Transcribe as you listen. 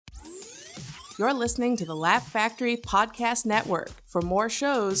You're listening to the Laugh Factory Podcast Network. For more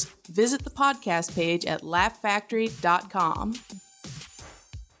shows, visit the podcast page at laughfactory.com.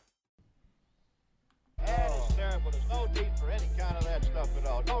 And it's terrible. There's no need for any kind of that stuff at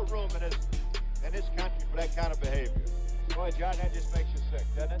all. No room in this country for that kind of behavior. Boy, John, that just makes you sick,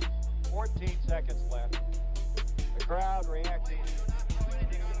 doesn't it? 14 seconds left. The crowd reacting.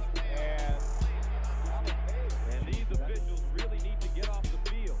 And these officials really need to get off the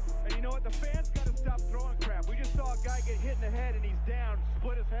field. And you know what? The fans got to stop throwing crap. We just saw a guy get hit in the head and he's down,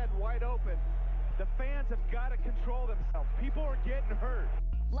 split his head wide open. The fans have got to control themselves. People are getting hurt.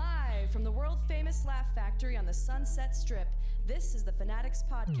 Live from the world-famous Laugh Factory on the Sunset Strip, this is the Fanatics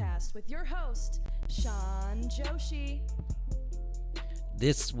Podcast with your host, Sean Joshi.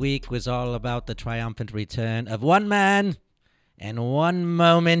 This week was all about the triumphant return of one man and one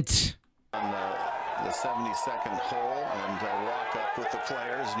moment. On the 72nd hole and walk up with the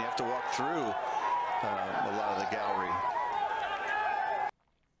players, and you have to walk through a lot of the gallery.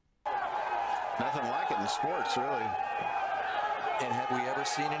 Nothing like it in sports, really. And have we ever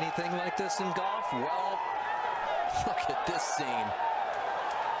seen anything like this in golf? Well, look at this scene.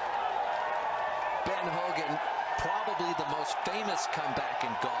 Ben Hogan, probably the most famous comeback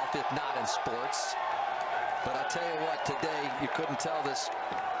in golf, if not in sports. But I'll tell you what, today you couldn't tell this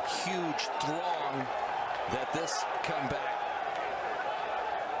huge throng that this comeback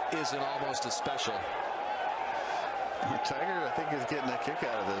isn't almost as special. Tiger, I think, is getting a kick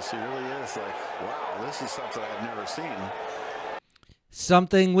out of this. He really is. Like, wow, this is something I've never seen.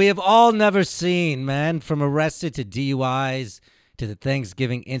 Something we have all never seen, man. From arrested to DUIs to the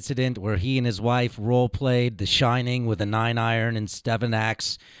Thanksgiving incident where he and his wife role-played The Shining with a 9-iron and 7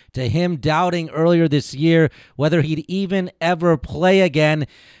 axe, to him doubting earlier this year whether he'd even ever play again,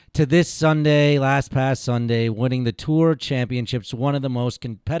 to this Sunday, last past Sunday, winning the Tour Championships, one of the most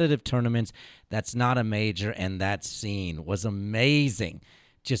competitive tournaments that's not a major, and that scene was amazing.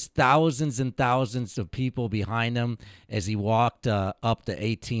 Just thousands and thousands of people behind him as he walked up the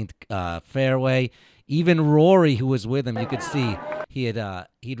 18th fairway. Even Rory, who was with him, you could see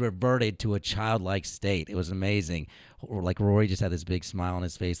he'd reverted to a childlike state. It was amazing. Like, Rory just had this big smile on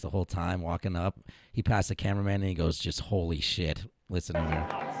his face the whole time walking up. He passed the cameraman and he goes, just holy shit. Listen to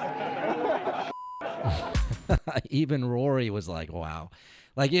me. Even Rory was like, wow.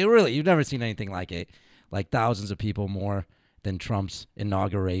 Like, you've never seen anything like it. Like, thousands of people more than Trump's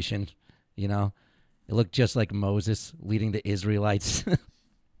inauguration, you know? It looked just like Moses leading the Israelites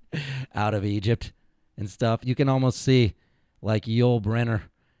out of Egypt and stuff. You can almost see, like, Yul Brynner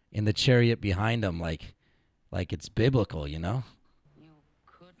in the chariot behind him, like it's biblical, you know? You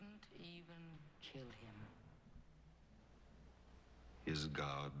couldn't even kill him. His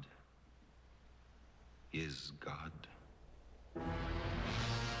God is God.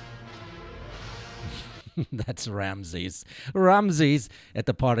 That's Ramses. Ramses at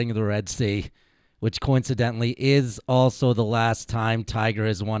the parting of the Red Sea, which coincidentally is also the last time Tiger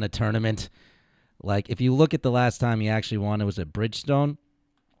has won a tournament. Like, if you look at the last time he actually won, it was at Bridgestone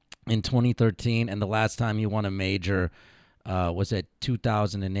in 2013, and the last time he won a major was at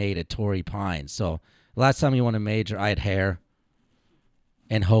 2008 at Torrey Pines. So the last time he won a major, I had hair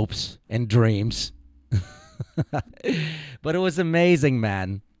and hopes and dreams. But it was amazing,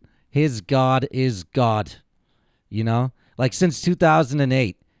 man. His God is God, you know? Like, since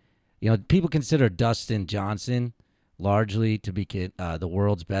 2008, you know, people consider Dustin Johnson largely to be the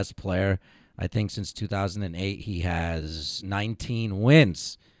world's best player. I think since 2008, he has 19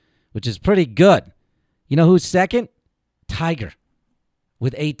 wins, which is pretty good. You know who's second? Tiger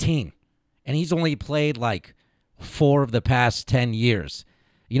with 18. And he's only played like 4 of the past 10 years.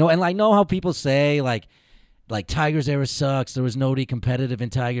 You know, and I know how people say, like Tiger's era sucks. There was nobody competitive in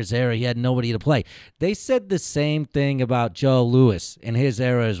Tiger's era. He had nobody to play. They said the same thing about Joe Louis in his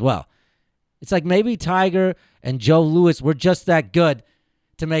era as well. It's like maybe Tiger and Joe Louis were just that good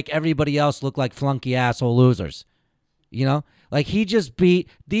to make everybody else look like flunky asshole losers. You know? Like, he just beat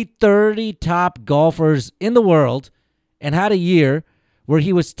the 30 top golfers in the world and had a year where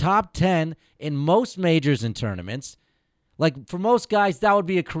he was top 10 in most majors and tournaments. Like, for most guys, that would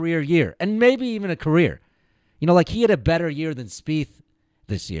be a career year, and maybe even a career. You know, like, he had a better year than Spieth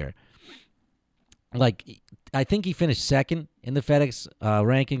this year. Like, I think he finished second in the FedEx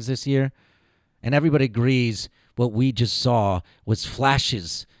rankings this year, and everybody agrees what we just saw was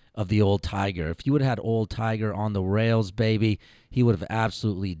flashes of the old Tiger. If you would have had old Tiger on the rails, baby, he would have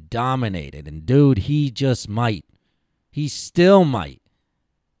absolutely dominated. And, dude, he just might. He still might.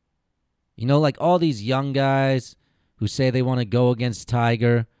 You know, like all these young guys who say they want to go against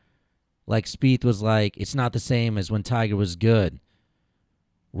Tiger, like Spieth was like, it's not the same as when Tiger was good.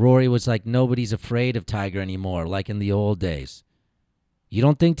 Rory was like, nobody's afraid of Tiger anymore, like in the old days. You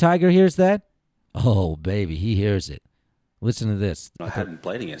don't think Tiger hears that? Oh, baby, he hears it. Listen to this. I hadn't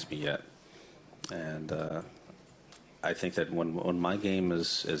played against me yet. And I think that when my game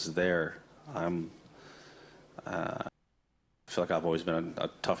is there, I feel like I've always been a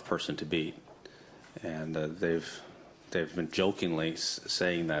tough person to beat. And they've been jokingly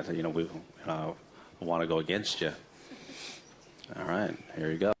saying that, we want to go against you. All right,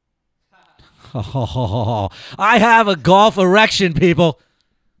 here you go. Oh, I have a golf erection, people.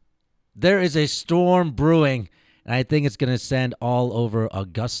 There is a storm brewing, and I think it's going to send all over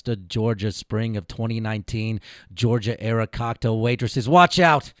Augusta, Georgia, spring of 2019. Georgia-era cocktail waitresses, watch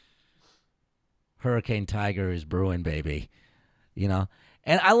out. Hurricane Tiger is brewing, baby. And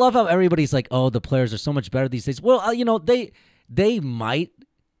I love how everybody's like, oh, the players are so much better these days. Well, they might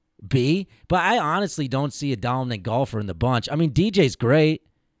be, but I honestly don't see a dominant golfer in the bunch. I mean, DJ's great.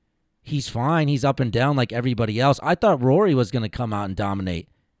 He's fine. He's up and down like everybody else. I thought Rory was going to come out and dominate.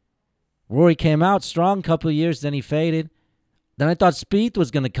 Rory came out strong a couple of years, then he faded. Then I thought Spieth was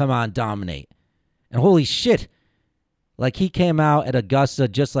going to come out and dominate. And holy shit, like he came out at Augusta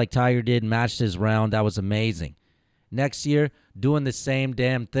just like Tiger did, matched his round. That was amazing. Next year, doing the same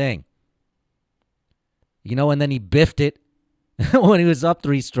damn thing. And then he biffed it when he was up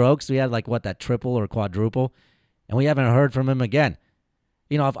 3 strokes. We had that triple or quadruple, and we haven't heard from him again.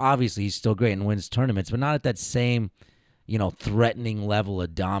 Obviously he's still great and wins tournaments, but not at that same, threatening level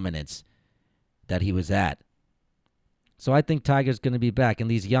of dominance that he was at. So I think Tiger's going to be back. And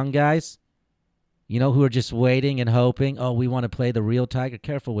these young guys, who are just waiting and hoping, oh, we want to play the real Tiger.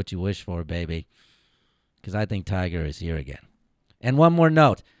 Careful what you wish for, baby, because I think Tiger is here again. And one more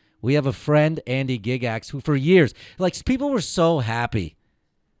note. We have a friend, Andy Gigax, who for years, people were so happy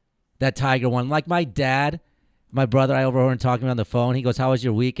that Tiger won. Like my dad, my brother, I overheard him talking on the phone. He goes, how was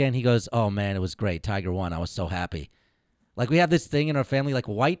your weekend? He goes, oh, man, it was great. Tiger won. I was so happy. We have this thing in our family,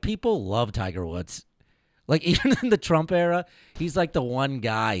 white people love Tiger Woods. Even in the Trump era, he's the one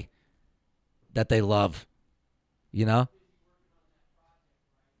guy that they love, It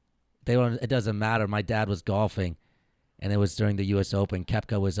doesn't matter. My dad was golfing, and it was during the U.S. Open.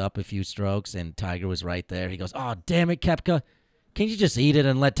 Koepka was up a few strokes, and Tiger was right there. He goes, oh, damn it, Koepka. Can't you just eat it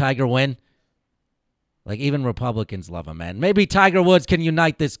and let Tiger win? Even Republicans love him, man. Maybe Tiger Woods can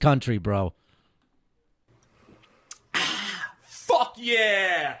unite this country, bro. Fuck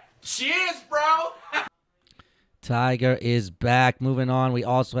yeah! Cheers, bro! Tiger is back. Moving on, we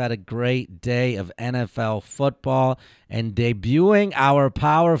also had a great day of NFL football, and debuting our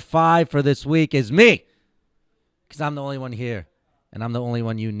Power 5 for this week is me, because I'm the only one here, and I'm the only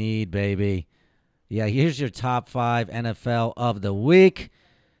one you need, baby. Yeah, here's your top 5 NFL of the week.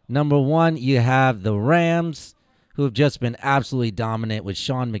 Number 1, you have the Rams, who have just been absolutely dominant with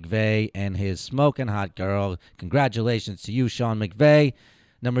Sean McVay and his smoking hot girl. Congratulations to you, Sean McVay.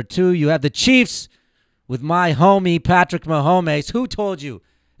 Number 2, you have the Chiefs with my homie, Patrick Mahomes. Who told you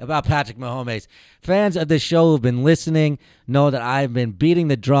about Patrick Mahomes? Fans of the show who've been listening know that I've been beating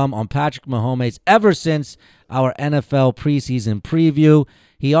the drum on Patrick Mahomes ever since our NFL preseason preview.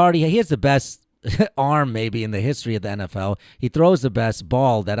 He has the best arm maybe in the history of the NFL. He throws the best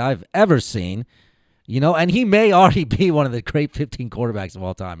ball that I've ever seen. And he may already be one of the great 15 quarterbacks of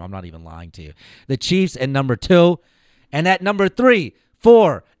all time. I'm not even lying to you. The Chiefs at number 2. And at number 3,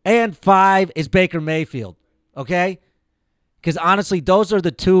 4, and 5 is Baker Mayfield. Okay? Because honestly, those are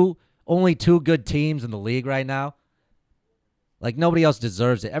the only 2 good teams in the league right now. Nobody else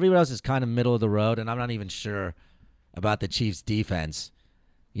deserves it. Everybody else is kind of middle of the road, and I'm not even sure about the Chiefs' defense.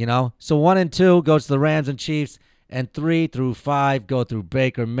 So 1 and 2 goes to the Rams and Chiefs. And 3 through 5 go through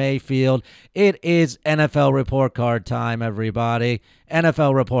Baker Mayfield. It is NFL report card time, everybody.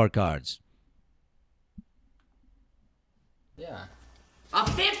 NFL report cards. Yeah.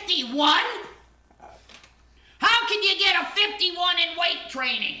 A 51? How can you get a 51 in weight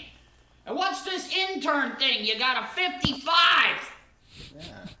training? And what's this intern thing? You got a 55.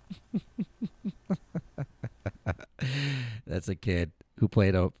 Yeah. That's a kid who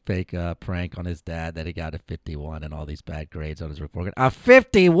played a fake prank on his dad that he got a 51 and all these bad grades on his report card. A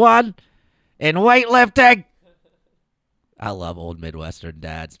 51 in weightlifting? I love old Midwestern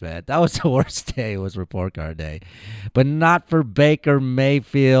dads, man. That was the worst day. It was report card day. But not for Baker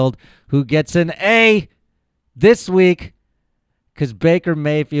Mayfield, who gets an A this week, because Baker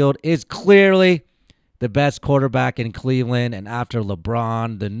Mayfield is clearly the best quarterback in Cleveland. And after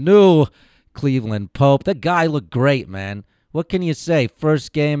LeBron, the new Cleveland Pope, the guy looked great, man. What can you say?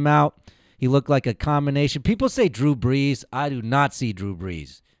 First game out, he looked like a combination. People say Drew Brees. I do not see Drew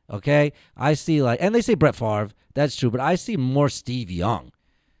Brees, okay? I see and they say Brett Favre. That's true, but I see more Steve Young.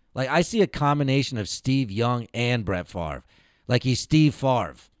 Like, I see a combination of Steve Young and Brett Favre. Like, he's Steve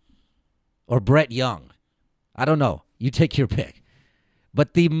Favre or Brett Young. I don't know. You take your pick.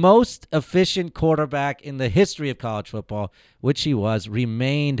 But the most efficient quarterback in the history of college football, which he was,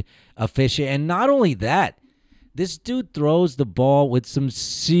 remained efficient. And not only that, this dude throws the ball with some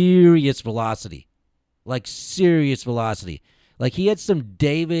serious velocity. Like, serious velocity. Like, he had some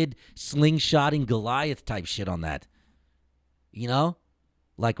David slingshotting Goliath type shit on that. You know?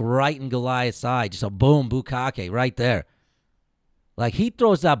 Like, right in Goliath's eye. Just a boom, bukkake right there. Like, he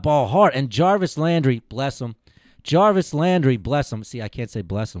throws that ball hard. And Jarvis Landry, bless him. Jarvis Landry, bless him. See, I can't say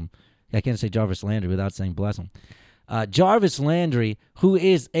bless him. I can't say Jarvis Landry without saying bless him. Jarvis Landry, who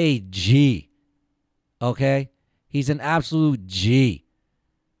is a G. Okay? He's an absolute G.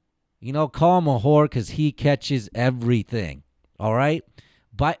 You know, call him a whore because he catches everything. All right?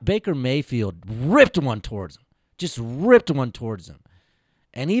 Baker Mayfield ripped one towards him. Just ripped one towards him.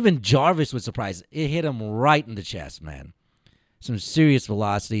 And even Jarvis was surprised. It hit him right in the chest, man. Some serious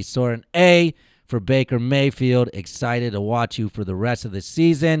velocity. So an A for Baker Mayfield. Excited to watch you for the rest of the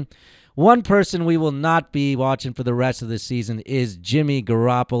season. One person we will not be watching for the rest of the season is Jimmy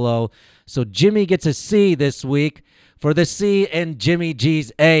Garoppolo. So Jimmy gets a C this week for the C in Jimmy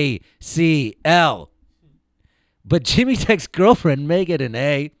G's ACL. But Jimmy's ex-girlfriend may get an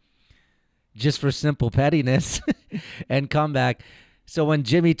A just for simple pettiness and comeback. So when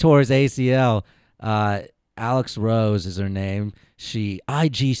Jimmy tore his ACL, Alex Rose is her name. She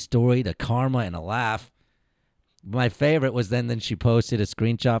IG storied a karma and a laugh. My favorite was then she posted a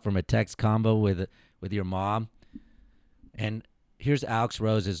screenshot from a text combo with your mom. And here's Alex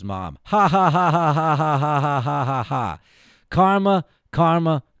Rose's mom. Ha ha ha ha ha ha ha ha ha ha ha. Karma,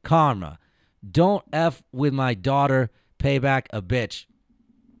 karma, karma. Don't F with my daughter. Payback a bitch.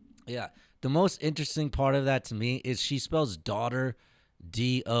 Yeah. The most interesting part of that to me is she spells daughter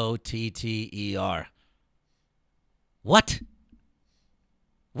Dotter. What?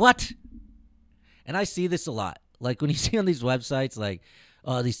 And I see this a lot. Like when you see on these websites, like,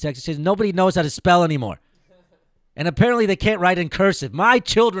 these text messages, nobody knows how to spell anymore. And apparently they can't write in cursive. My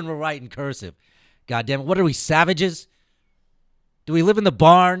children will write in cursive. God damn it. What are we, savages? Do we live in the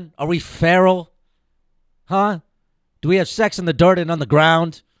barn? Are we feral? Huh? Do we have sex in the dirt and on the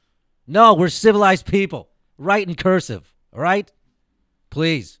ground? No, we're civilized people. Write in cursive. All right?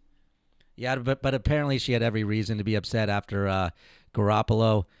 Please. Yeah, but apparently she had every reason to be upset after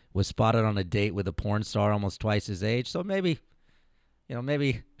Garoppolo was spotted on a date with a porn star almost twice his age. So maybe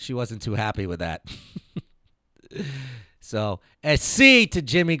she wasn't too happy with that. So a C to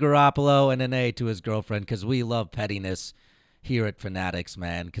Jimmy Garoppolo and an A to his girlfriend because we love pettiness here at Fanatics,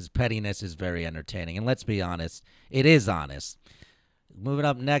 man, because pettiness is very entertaining. And let's be honest, it is honest. Moving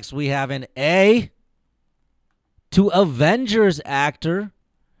up next, we have an A to Avengers actor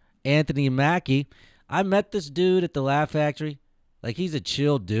Anthony Mackie. I met this dude at the Laugh Factory. Like, he's a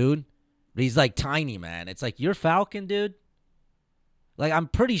chill dude, but he's, like, tiny, man. It's like, you're Falcon, dude? Like, I'm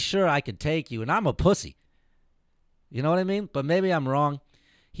pretty sure I could take you, and I'm a pussy. You know what I mean? But maybe I'm wrong.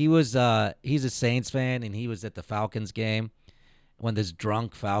 He's a Saints fan, and he was at the Falcons game when this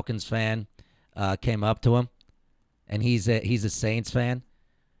drunk Falcons fan came up to him, and he's a Saints fan,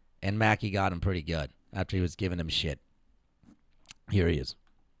 and Mackie got him pretty good after he was giving him shit. Here he is.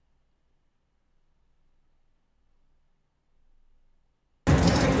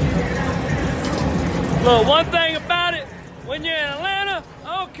 Look, one thing about it, when you're in Atlanta,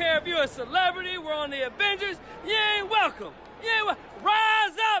 I don't care if you're a celebrity, we're on the Avengers, you ain't welcome.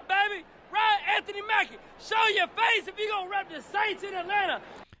 Rise up, baby. Rise, Anthony Mackie. Show your face if you're going to rep the Saints in Atlanta.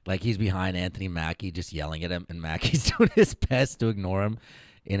 Like, he's behind Anthony Mackie just yelling at him, and Mackie's doing his best to ignore him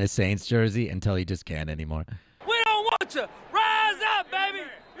in a Saints jersey until he just can't anymore. We don't want you. Rise up, baby.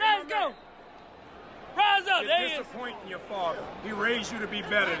 Let's go. Rise up. You're disappointing your father. He raised you to be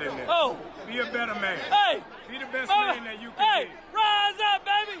better than this. Oh. Be a better man. Hey. Be the best man that you can be. Rise up,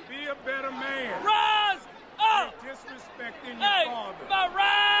 baby. Be a better man. Rise up. You're disrespecting your father. But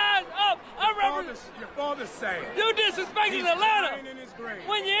rise up. Your father's saying. You disrespecting Atlanta.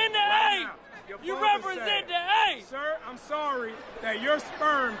 When you're in the A, you represent the A. Sir, I'm sorry that your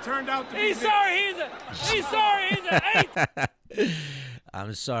sperm turned out to be He's sorry he's an 8.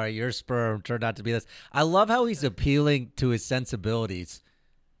 I'm sorry, your sperm turned out to be this. I love how he's appealing to his sensibilities.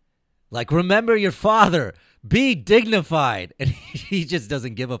 Like, remember your father. Be dignified. And he just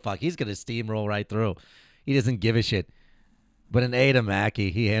doesn't give a fuck. He's going to steamroll right through. He doesn't give a shit. But an A to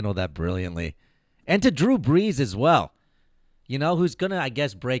Mackie, he handled that brilliantly. And to Drew Brees as well. You know, who's going to, I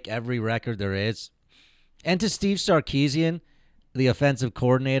guess, break every record there is. And to Steve Sarkisian, the offensive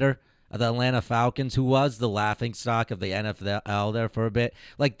coordinator of the Atlanta Falcons, who was the laughingstock of the NFL there for a bit.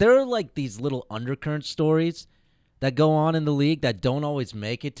 Like, there are like these little undercurrent stories that go on in the league that don't always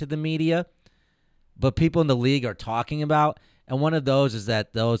make it to the media, but people in the league are talking about. And one of those is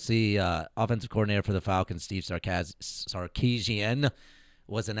that the OC, offensive coordinator for the Falcons, Steve Sarkisian,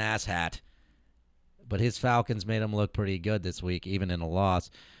 was an asshat. But his Falcons made him look pretty good this week, even in a loss.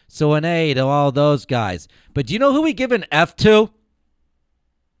 So an A to all those guys. But do you know who we give an F to?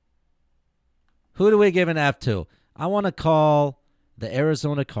 Who do we give an F to? I want to call the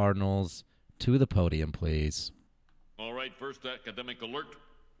Arizona Cardinals to the podium, please. All right, first academic alert.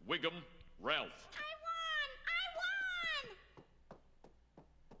 Wiggum, Ralph.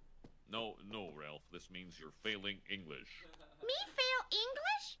 No, Ralph. This means you're failing English. Me fail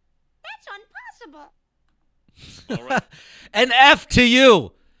English? That's impossible. All right. An F to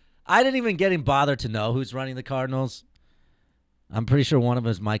you. I didn't even get him bothered to know who's running the Cardinals. I'm pretty sure one of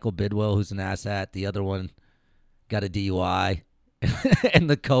them is Michael Bidwell, who's an asshat. The other one got a DUI. And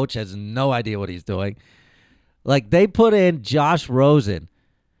the coach has no idea what he's doing. Like, they put in Josh Rosen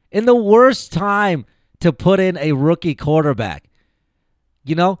in the worst time to put in a rookie quarterback.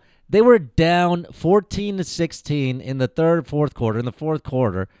 You know, they were down 14-16 in the fourth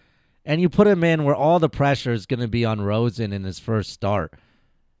quarter, and you put him in where all the pressure is going to be on Rosen in his first start.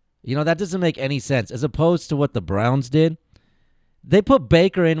 You know, that doesn't make any sense. As opposed to what the Browns did, they put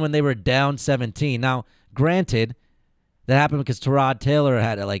Baker in when they were down 17. Now, granted, that happened because Tyrod Taylor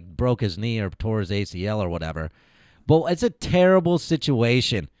had broke his knee or tore his ACL or whatever. But it's a terrible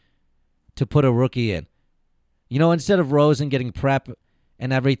situation to put a rookie in. You know, instead of Rosen getting prep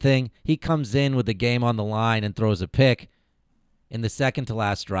and everything, he comes in with the game on the line and throws a pick in the second to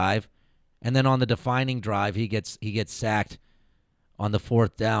last drive. And then on the defining drive, he gets sacked on the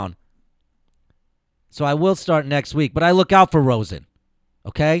fourth down. So I will start next week, but I look out for Rosen.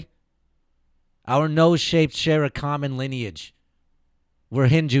 Okay? Our nose-shaped share a common lineage. We're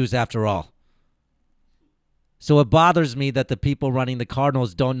Hindus after all. So it bothers me that the people running the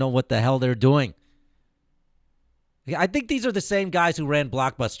Cardinals don't know what the hell they're doing. I think these are the same guys who ran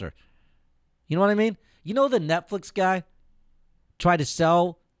Blockbuster. You know what I mean? You know the Netflix guy tried to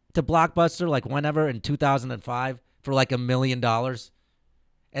sell to Blockbuster whenever in 2005 for $1 million?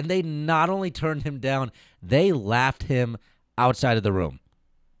 And they not only turned him down, they laughed him outside of the room.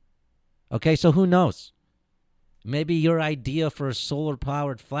 Okay, so who knows? Maybe your idea for a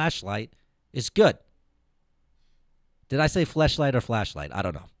solar-powered flashlight is good. Did I say fleshlight or flashlight? I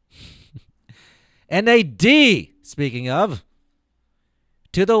don't know. And a D, speaking of,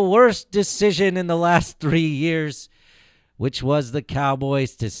 to the worst decision in the last 3 years, which was the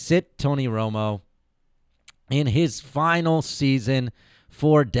Cowboys to sit Tony Romo in his final season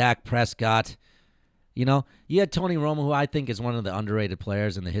for Dak Prescott. You know, you had Tony Romo, who I think is one of the underrated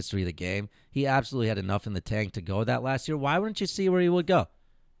players in the history of the game. He absolutely had enough in the tank to go that last year. Why wouldn't you see where he would go?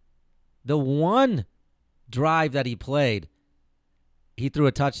 The one drive that he played, he threw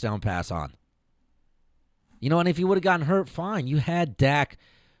a touchdown pass on. You know, and if he would have gotten hurt, fine. You had Dak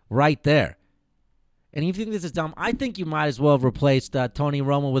right there. And if you think this is dumb, I think you might as well have replaced Tony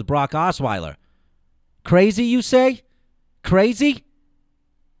Romo with Brock Osweiler. Crazy, you say? Crazy?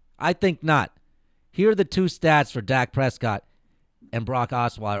 I think not. Here are the two stats for Dak Prescott and Brock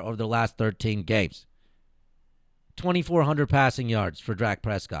Osweiler over the last 13 games. 2,400 passing yards for Dak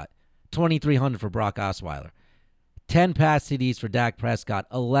Prescott. 2,300 for Brock Osweiler. 10 pass TDs for Dak Prescott.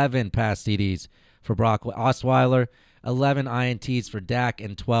 11 pass TDs for Brock Osweiler. 11 INTs for Dak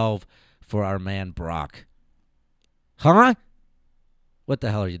and 12 for our man Brock. Huh? What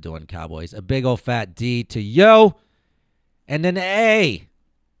the hell are you doing, Cowboys? A big old fat D to you. And an A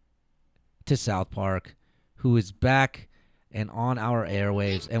to South Park, who is back and on our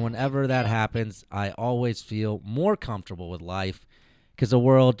airwaves. And whenever that happens, I always feel more comfortable with life because the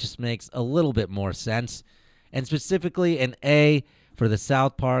world just makes a little bit more sense. And specifically an A for the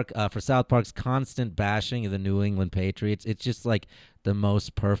South Park, for South Park's constant bashing of the New England Patriots. It's just the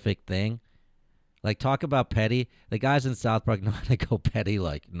most perfect thing. Talk about petty. The guys in South Park know how to go petty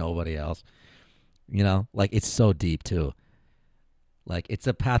like nobody else. You know, it's so deep too. It's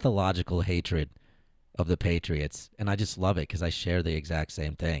a pathological hatred of the Patriots. And I just love it because I share the exact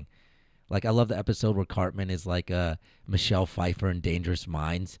same thing. I love the episode where Cartman is Michelle Pfeiffer in Dangerous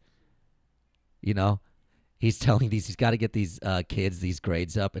Minds. You know, he's got to get these kids, these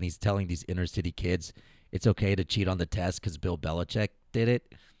grades up, and he's telling these inner city kids it's okay to cheat on the test because Bill Belichick did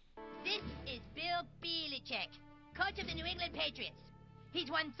it. This is Bill Belichick, coach of the New England Patriots. He's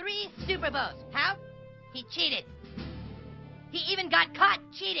won 3 Super Bowls. How? He cheated. He even got caught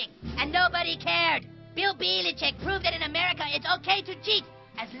cheating, and nobody cared. Bill Belichick proved that in America it's okay to cheat,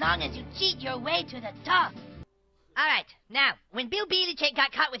 as long as you cheat your way to the top. All right, now, when Bill Belichick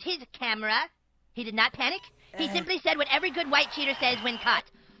got caught with his camera, he did not panic. He simply said what every good white cheater says when caught.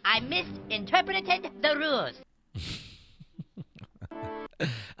 I misinterpreted the rules.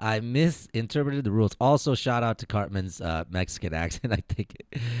 I misinterpreted the rules. Also, shout out to Cartman's Mexican accent, I think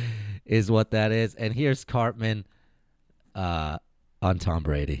is what that is. And here's Cartman on Tom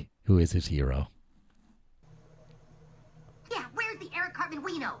Brady, who is his hero. Yeah, where's the Eric Cartman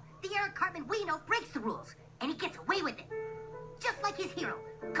we know? The Eric Cartman we know breaks the rules, and he gets away with it. Just like his hero.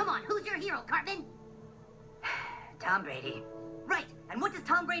 Come on, who's your hero, Cartman? Tom Brady. Right, and what does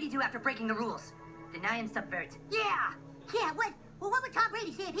Tom Brady do after breaking the rules? Deny and subvert. Yeah, what? Well, what would Tom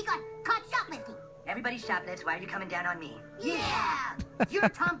Brady say if he got caught shoplifting? Everybody shoplifts. Why are you coming down on me? Yeah! You're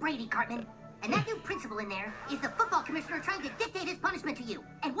Tom Brady, Cartman. And that new principal in there is the football commissioner trying to dictate his punishment to you.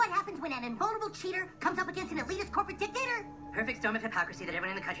 And what happens when an invulnerable cheater comes up against an elitist corporate dictator? Perfect storm of hypocrisy that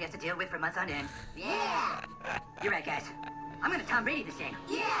everyone in the country has to deal with for months on end. Yeah! You're right, guys. I'm gonna Tom Brady this thing.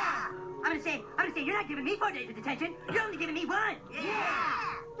 Yeah! I'm gonna say, you're not giving me 4 days of detention. You're only giving me 1.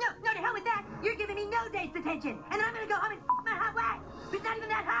 Yeah! No, to hell with that. You're giving me no days detention. And then I'm gonna go home and my hot wife. Who's not even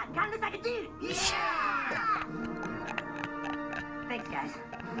that hot and kinda looks like a dude. Yeah! Thanks, guys.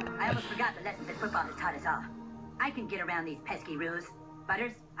 I almost forgot the lessons that football has taught us all. I can get around these pesky rules.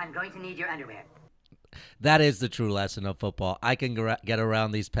 Butters, I'm going to need your underwear. That is the true lesson of football. I can get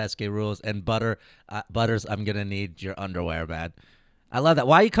around these pesky rules. And Butters, I'm going to need your underwear, man. I love that.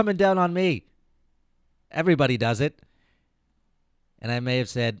 Why are you coming down on me? Everybody does it. And I may have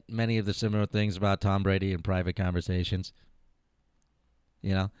said many of the similar things about Tom Brady in private conversations.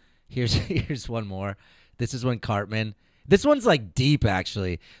 You know, here's one more. This is when Cartman. This one's like deep,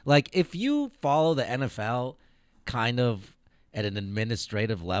 actually. Like if you follow the NFL kind of at an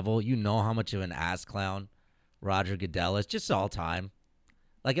administrative level, you know how much of an ass clown Roger Goodell is, just all time.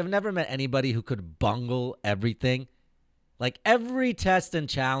 Like I've never met anybody who could bungle everything. Like every test and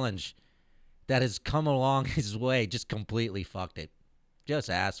challenge that has come along his way just completely fucked it. Just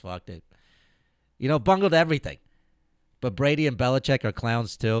ass fucked it. You know, bungled everything. But Brady and Belichick are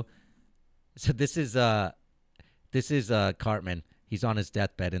clowns too. So this is Cartman. He's on his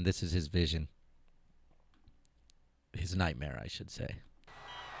deathbed, and this is his vision. His nightmare, I should say.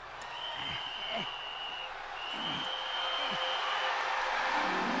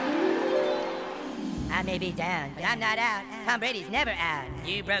 I may be down, but I'm not out. Tom Brady's never out.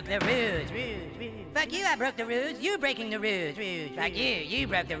 You broke the rules. Fuck you, I broke the rules. You breaking the rules. Fuck you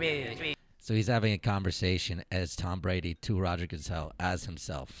broke the rules. So he's having a conversation as Tom Brady to Roger Goodell as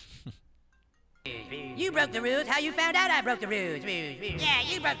himself. You broke the rules. How you found out I broke the rules? Yeah,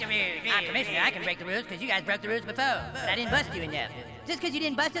 you broke the rules. I'm commissioner. I can break the rules because you guys broke the rules before. But I didn't bust you enough. Just because you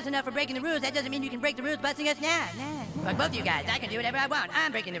didn't bust us enough for breaking the rules, that doesn't mean you can break the rules busting us now. Fuck both you guys. I can do whatever I want.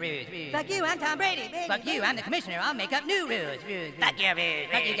 I'm breaking the rules. Fuck you, I'm Tom Brady. Fuck you, I'm the commissioner. I'll make up new rules. Fuck your rules.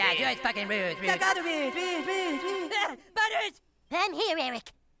 Fuck you guys. You're always fucking rules. Fuck all the rules. Butters! I'm here,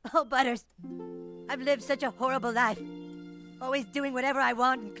 Eric. Oh, Butters. I've lived such a horrible life. Always doing whatever I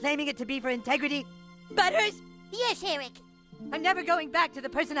want and claiming it to be for integrity. Butters! Yes, Eric. I'm never going back to the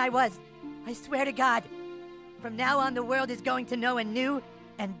person I was. I swear to God. From now on, the world is going to know a new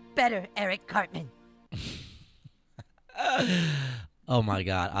and better Eric Cartman. Oh, my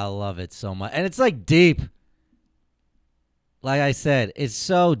God. I love it so much. And it's, like, deep. Like I said, it's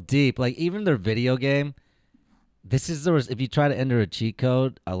so deep. Like, even their video game, this is the... If you try to enter a cheat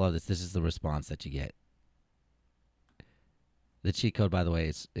code, I love this. This is the response that you get. The cheat code, by the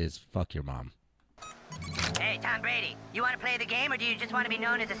way, is fuck your mom. Hey, Tom Brady, you want to play the game, or do you just want to be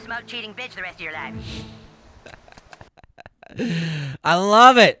known as a smug, cheating bitch the rest of your life? I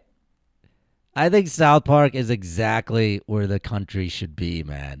love it. I think South Park is exactly where the country should be,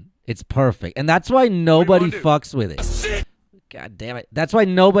 man. It's perfect. And that's why nobody fucks with it. God damn it. That's why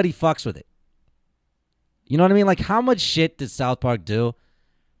nobody fucks with it. You know what I mean? Like, how much shit did South Park do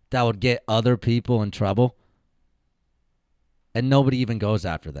that would get other people in trouble? And nobody even goes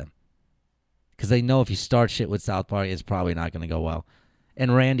after them. Because they know if you start shit with South Park, it's probably not going to go well.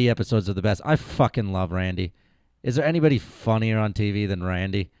 And Randy episodes are the best. I fucking love Randy. Is there anybody funnier on TV than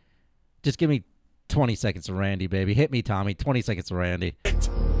Randy? Just give me 20 seconds of Randy, baby. Hit me, Tommy. 20 seconds of Randy. Is it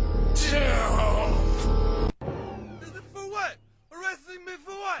for what? Arresting me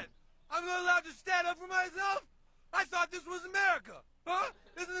for what? I'm not allowed to stand up for myself? I thought this was America. Huh?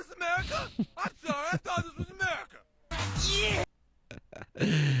 Isn't this America? I'm sorry. I thought this was America. Yeah.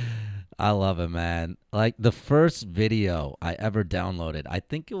 I love it, man. Like, the first video I ever downloaded, I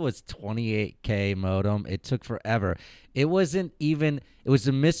think it was 28K modem. It took forever. It was a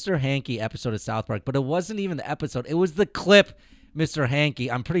Mr. Hankey episode of South Park, but it wasn't even the episode. It was the clip Mr.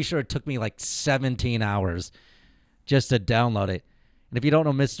 Hankey. I'm pretty sure it took me like 17 hours just to download it. And if you don't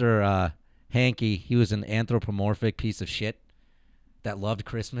know Mr. Hankey, he was an anthropomorphic piece of shit that loved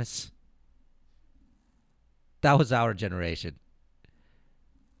Christmas. That was our generation.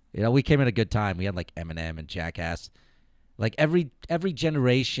 You know, we came at a good time. We had like Eminem and Jackass. Like every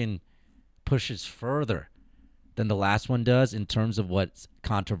generation pushes further than the last one does in terms of what's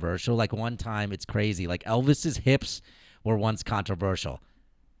controversial. Like one time, it's crazy. Like Elvis's hips were once controversial.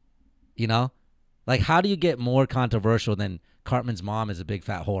 You know? Like how do you get more controversial than Cartman's mom is a big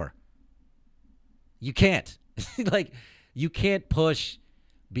fat whore? You can't. Like you can't push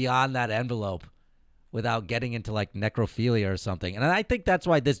beyond that envelope without getting into like necrophilia or something. And I think that's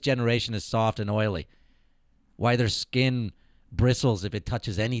why this generation is soft and oily. Why their skin bristles if it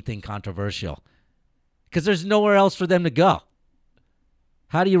touches anything controversial. Because there's nowhere else for them to go.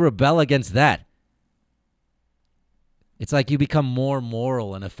 How do you rebel against that? It's like you become more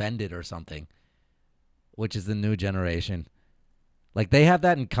moral and offended or something, which is the new generation. Like they have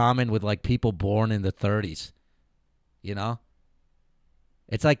that in common with like people born in the 30s. You know?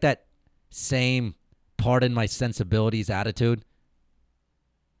 It's like that same pardon my sensibilities attitude.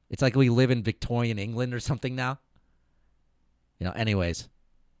 It's like we live in Victorian England or something now. You know, anyways.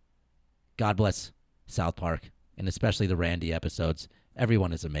 God bless South Park, and especially the Randy episodes.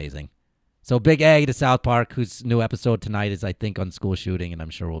 Everyone is amazing. So big A to South Park, whose new episode tonight is, I think, on school shooting, and I'm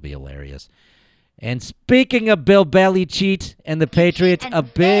sure will be hilarious. And speaking of Bill Belichick and the Patriots, and a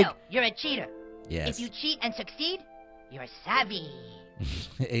big... fail, you're a cheater. Yes. If you cheat and succeed, you're savvy.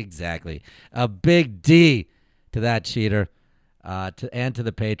 Exactly. A big D to that cheater and to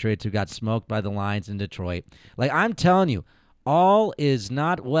the Patriots who got smoked by the Lions in Detroit. Like, I'm telling you, all is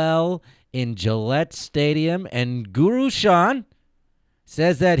not well in Gillette Stadium, and Guru Sean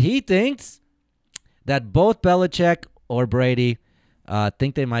says that he thinks that both Belichick or Brady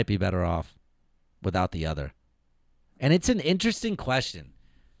think they might be better off without the other. And it's an interesting question.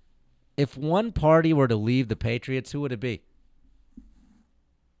 If one party were to leave the Patriots, who would it be?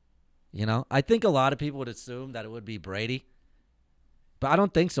 You know, I think a lot of people would assume that it would be Brady, but I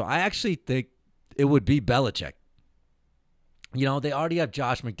don't think so. I actually think it would be Belichick. You know, they already have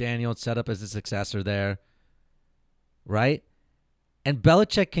Josh McDaniels set up as a successor there, right? And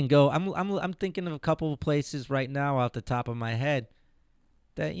Belichick can go. I'm thinking of a couple of places right now off the top of my head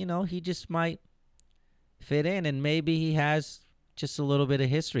that, you know, he just might fit in, and maybe he has just a little bit of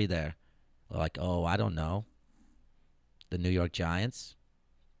history there. Like, oh, I don't know, the New York Giants,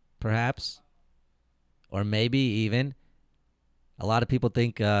 perhaps, or maybe even a lot of people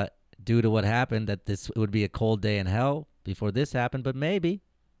think due to what happened that this would be a cold day in hell before this happened, but maybe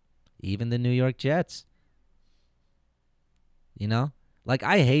even the New York Jets. You know, like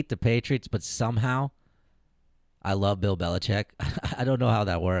I hate the Patriots, but somehow I love Bill Belichick. I don't know how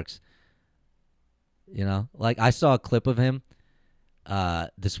that works. You know, like I saw a clip of him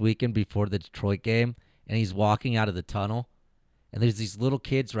this weekend before the Detroit game, and he's walking out of the tunnel, and there's these little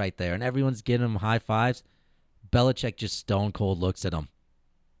kids right there, and everyone's giving him high fives. Belichick just stone cold looks at him.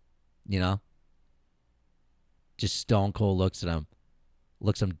 You know? Just stone cold looks at him,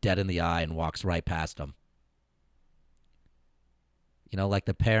 looks him dead in the eye, and walks right past him. You know, like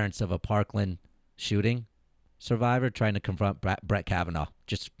the parents of a Parkland shooting survivor trying to confront Brett Kavanaugh.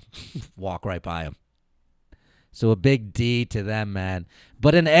 Just walk right by him. So a big D to them, man.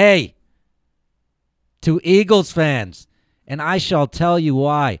 But an A to Eagles fans. And I shall tell you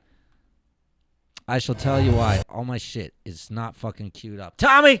why. I shall tell you why. All my shit is not fucking queued up.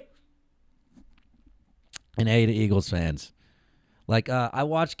 Tommy! An A to Eagles fans. Like, I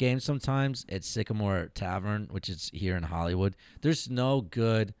watch games sometimes at Sycamore Tavern, which is here in Hollywood. There's no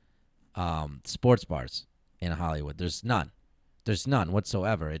good sports bars in Hollywood. There's none. There's none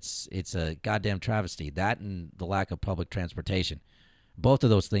whatsoever. It's a goddamn travesty. That and the lack of public transportation. Both of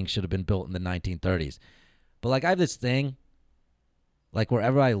those things should have been built in the 1930s. But, like, I have this thing. Like,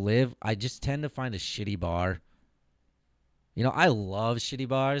 wherever I live, I just tend to find a shitty bar. You know, I love shitty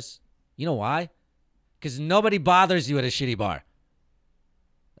bars. You know why? Because nobody bothers you at a shitty bar.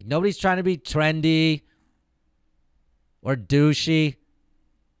 Like, nobody's trying to be trendy or douchey.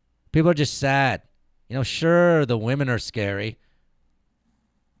 People are just sad. You know, sure, the women are scary,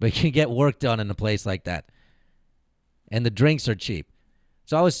 but you can get work done in a place like that. And the drinks are cheap.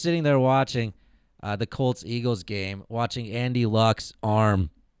 So I was sitting there watching the Colts-Eagles game, watching Andy Luck's arm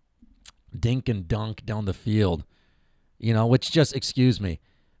dink and dunk down the field. You know, which just, excuse me,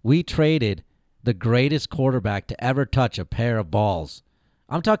 we traded the greatest quarterback to ever touch a pair of balls.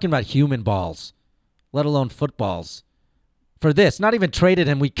 I'm talking about human balls, let alone footballs. For this, not even traded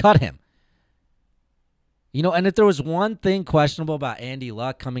him, we cut him. You know, and if there was one thing questionable about Andy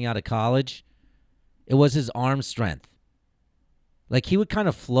Luck coming out of college, it was his arm strength. Like, he would kind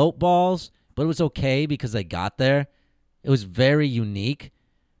of float balls, but it was okay because they got there. It was very unique.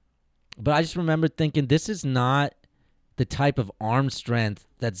 But I just remember thinking, this is not the type of arm strength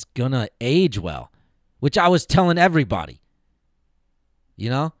that's going to age well, which I was telling everybody. You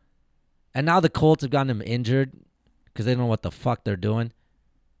know? And now the Colts have gotten him injured because they don't know what the fuck they're doing.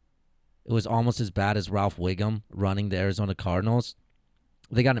 It was almost as bad as Ralph Wiggum running the Arizona Cardinals.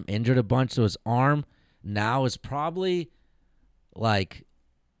 They got him injured a bunch, so his arm now is probably like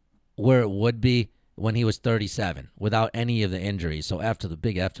where it would be when he was 37 without any of the injuries. So after the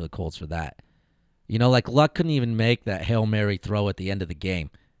big F to the Colts for that. You know, like Luck couldn't even make that Hail Mary throw at the end of the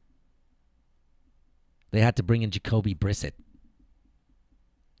game. They had to bring in Jacoby Brissett.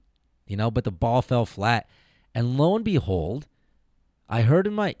 You know, but the ball fell flat. And lo and behold, I heard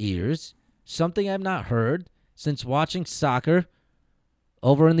in my ears something I've not heard since watching soccer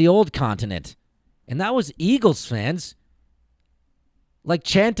over in the old continent. And that was Eagles fans, like,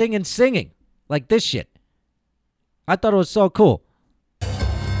 chanting and singing, like this shit. I thought it was so cool.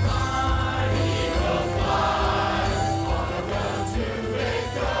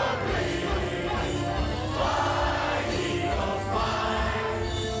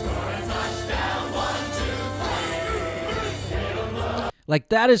 Like,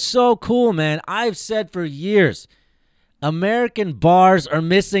 that is so cool, man. I've said for years, American bars are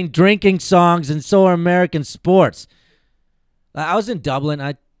missing drinking songs, and so are American sports. I was in Dublin.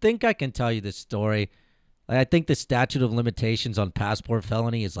 I think I can tell you this story. I think the statute of limitations on passport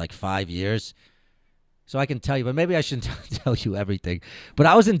felony is like 5 years. So I can tell you, but maybe I shouldn't tell you everything. But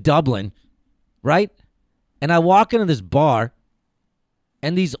I was in Dublin, right? And I walk into this bar,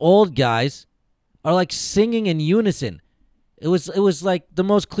 and these old guys are like singing in unison. It was like the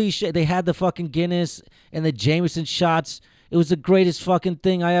most cliche. They had the fucking Guinness and the Jameson shots. It was the greatest fucking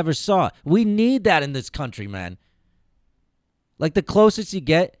thing I ever saw. We need that in this country, man. Like, the closest you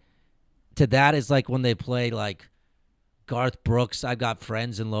get to that is like when they play like Garth Brooks, I Got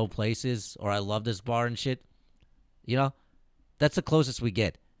Friends in Low Places, or I Love This Bar and shit. You know? That's the closest we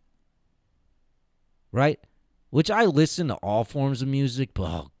get. Right? Which I listen to all forms of music, but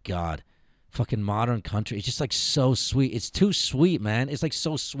oh God. Fucking modern country. It's just like so sweet. It's too sweet, man. It's like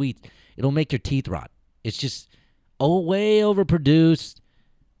so sweet. It'll make your teeth rot. It's just way overproduced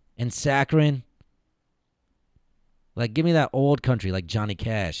and saccharine. Like, give me that old country like Johnny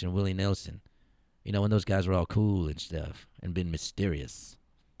Cash and Willie Nelson. You know, when those guys were all cool and stuff and been mysterious.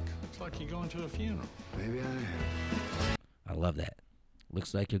 Looks like you're going to a funeral. Maybe I am. I love that.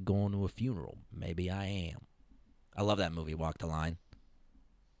 Looks like you're going to a funeral. Maybe I am. I love that movie, Walk the Line.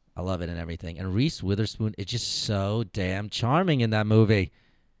 I love it and everything. And Reese Witherspoon is just so damn charming in that movie.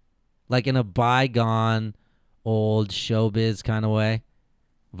 Like, in a bygone, old showbiz kind of way.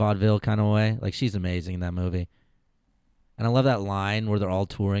 Vaudeville kind of way. Like, she's amazing in that movie. And I love that line where they're all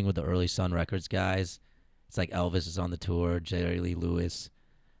touring with the Early Sun Records guys. It's like Elvis is on the tour, Jerry Lee Lewis,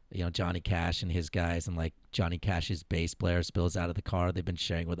 you know, Johnny Cash and his guys. And, like, Johnny Cash's bass player spills out of the car they've been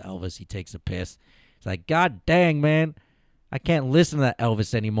sharing with Elvis. He takes a piss. It's like, God dang, man. I can't listen to that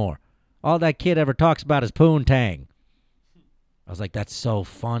Elvis anymore. All that kid ever talks about is poontang. I was like, that's so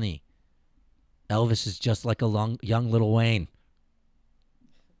funny. Elvis is just like a young Lil Wayne.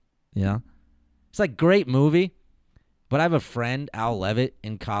 You know? It's like, great movie. But I have a friend, Al Levitt,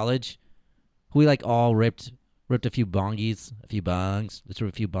 in college, who we like all ripped a few bongies, a few bongs. Let's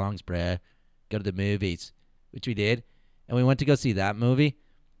rip a few bongs, bruh. Go to the movies, which we did. And we went to go see that movie.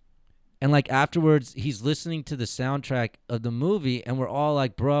 And, like, afterwards, he's listening to the soundtrack of the movie, and we're all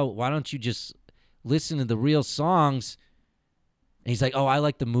like, bro, why don't you just listen to the real songs? And he's like, oh, I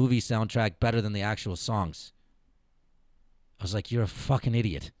like the movie soundtrack better than the actual songs. I was like, you're a fucking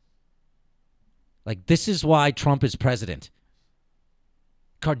idiot. Like, this is why Trump is president.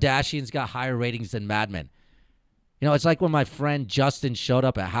 Kardashians got higher ratings than Mad Men. You know, it's like when my friend Justin showed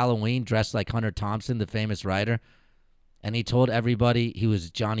up at Halloween dressed like Hunter Thompson, the famous writer. And he told everybody he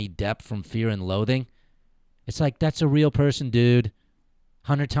was Johnny Depp from Fear and Loathing. It's like, that's a real person, dude.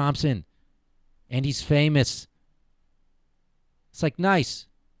 Hunter Thompson. And he's famous. It's like, nice.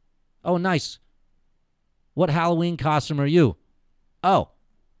 Oh, nice. What Halloween costume are you? Oh,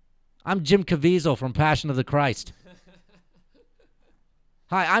 I'm Jim Caviezel from Passion of the Christ.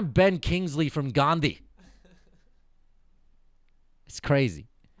 Hi, I'm Ben Kingsley from Gandhi. It's crazy.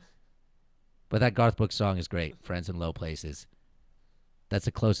 But that Garth Brooks song is great. Friends in Low Places. That's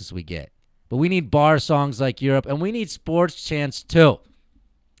the closest we get. But we need bar songs like Europe, and we need sports chants too.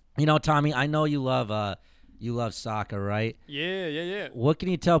 You know, Tommy, I know you love You love soccer, right? Yeah. What can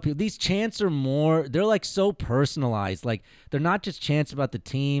you tell people? These chants are more, they're like so personalized. Like, they're not just chants about the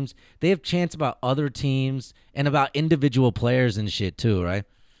teams. They have chants about other teams and about individual players and shit too, right?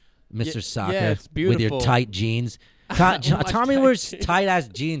 Mr. Soccer, it's with your beautiful. tight jeans. Tommy wears tight-ass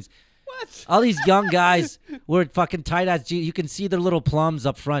jeans. What? All these young guys wear fucking tight-ass jeans. You can see their little plums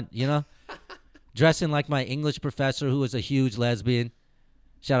up front, you know? Dressing like my English professor who was a huge lesbian.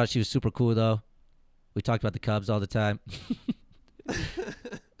 Shout out, she was super cool, though. We talked about the Cubs all the time.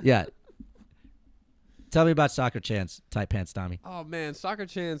 Yeah. Tell me about soccer chants, tight pants, Tommy. Oh, man, soccer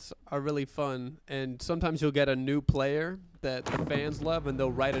chants are really fun. And sometimes you'll get a new player that the fans love, and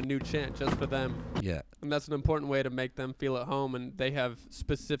they'll write a new chant just for them. Yeah. And that's an important way to make them feel at home. And they have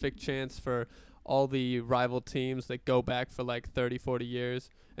specific chants for all the rival teams that go back for like 30, 40 years.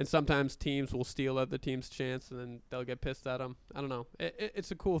 And sometimes teams will steal other teams' chants, and then they'll get pissed at them. I don't know.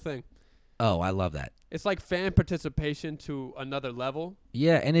 It's a cool thing. Oh, I love that. It's like fan participation to another level.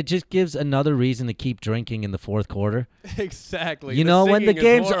 Yeah, and it just gives another reason to keep drinking in the fourth quarter. Exactly. You know, when the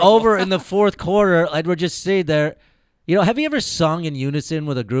game's over in the fourth quarter, and we're just sitting there. You know, have you ever sung in unison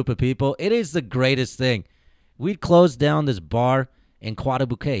with a group of people? It is the greatest thing. We'd close down this bar in Croix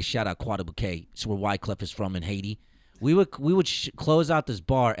Bouquet. Shout out Croix Bouquet. It's where Wyclef is from in Haiti. We would close out this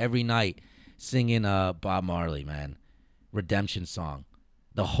bar every night singing Bob Marley, man. Redemption song.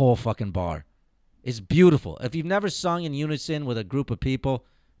 The whole fucking bar. It's beautiful. If you've never sung in unison with a group of people,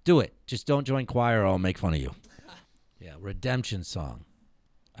 do it. Just don't join choir or I'll make fun of you. Yeah, Redemption song.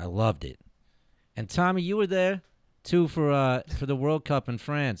 I loved it. And Tommy, you were there too for the World Cup in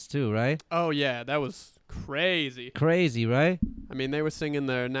France too, right? Oh, yeah. That was crazy. Crazy, right? I mean, they were singing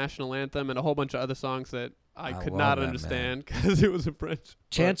their national anthem and a whole bunch of other songs that I could love not that, understand because it was in French.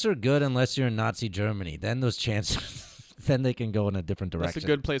 Chants are good unless you're in Nazi Germany. Then those chants... then they can go in a different direction. That's a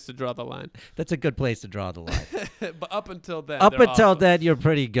good place to draw the line. That's a good place to draw the line. But up until then, then, you're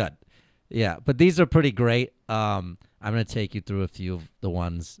pretty good. Yeah, but these are pretty great. I'm going to take you through a few of the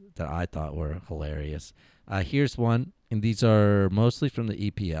ones that I thought were hilarious. Here's one, and these are mostly from the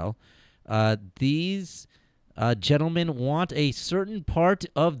EPL. These gentlemen want a certain part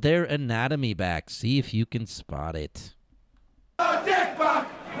of their anatomy back. See if you can spot it. Our dick back!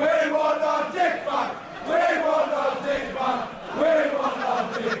 We want our dick back! We want our dick back! We want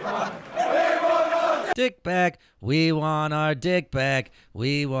our dick back! We want our dick back. We want our dick back.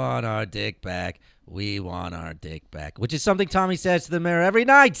 We want our dick back. We want our dick back. Which is something Tommy says to the mirror every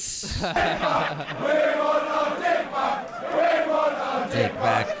night. We want our dick back! We want our dick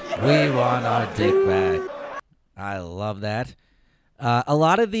back. We want our dick back. I love that. A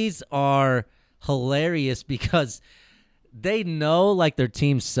lot of these are hilarious because they know like their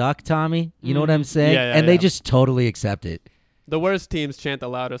teams suck, Tommy. You know what I'm saying? Yeah, they just totally accept it. The worst teams chant the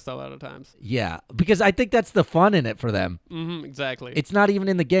loudest a lot of times. Yeah, because I think that's the fun in it for them. Exactly. It's not even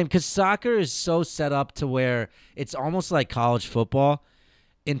in the game because soccer is so set up to where it's almost like college football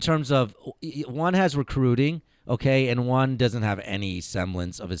in terms of one has recruiting, okay, and one doesn't have any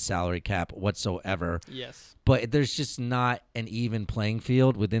semblance of a salary cap whatsoever. Yes. But there's just not an even playing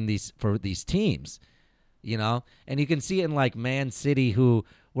field within these teams. You know, and you can see it in like Man City, who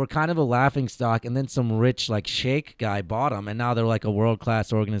were kind of a laughingstock, and then some rich like Sheikh guy bought them, and now they're like a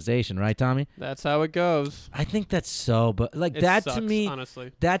world-class organization, right, Tommy? That's how it goes. I think that's so, but like It that sucks, to me,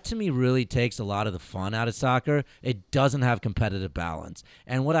 honestly. that to me really takes a lot of the fun out of soccer. It doesn't have competitive balance,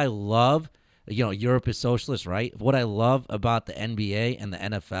 and what I love, you know, Europe is socialist, right? What I love about the NBA and the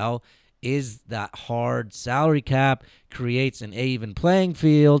NFL is that hard salary cap creates an even playing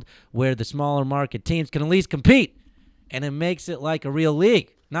field where the smaller market teams can at least compete, and it makes it like a real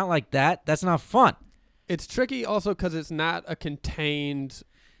league. Not like that. That's not fun. It's tricky also because it's not a contained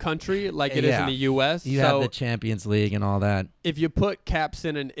country like it is in the U.S. You have the Champions League and all that. If you put caps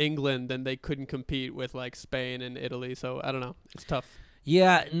in England, then they couldn't compete with like Spain and Italy. So I don't know. It's tough.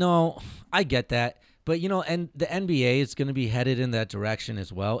 Yeah, no, I get that. But, you know, and the NBA is going to be headed in that direction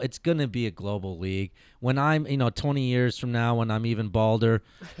as well. It's going to be a global league. When I'm, 20 years from now, when I'm even balder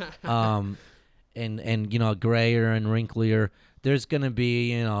and grayer and wrinklier, there's going to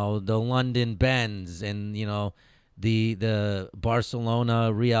be, the London Bends and, the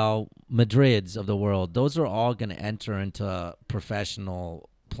Barcelona, Real Madrids of the world. Those are all going to enter into professional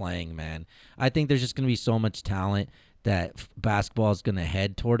playing, man. I think there's just going to be so much talent that basketball is going to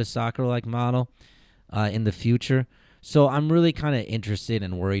head toward a soccer-like model in the future. So I'm really kind of interested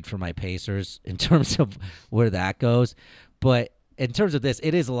and worried for my Pacers in terms of where that goes. But in terms of this,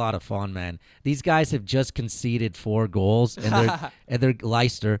 it is a lot of fun, man. These guys have just conceded 4 goals, and they're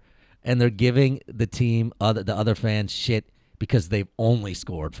Leicester, and they're giving the team, the other fans, shit because they've only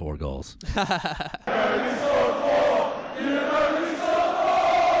scored 4 goals.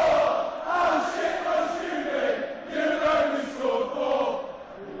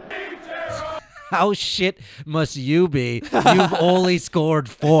 How shit must you be? You've only scored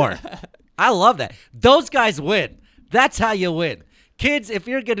 4. I love that. Those guys win. That's how you win. Kids, if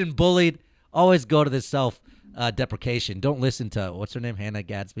you're getting bullied, always go to the self-deprecation. Don't listen to, what's her name, Hannah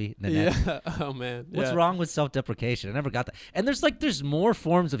Gadsby? Nanette. Yeah. Oh, man. What's wrong with self-deprecation? I never got that. And there's more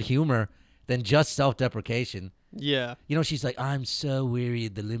forms of humor than just self-deprecation. Yeah. You know, she's like, I'm so weary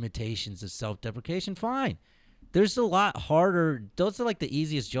of the limitations of self-deprecation. Fine. There's a lot harder. Those are like the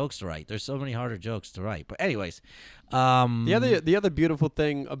easiest jokes to write. There's so many harder jokes to write. But anyways, the other beautiful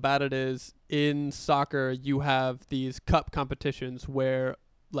thing about it is in soccer you have these cup competitions where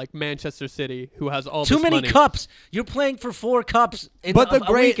like Manchester City, who has all too this many money. cups. You're playing for 4 cups in But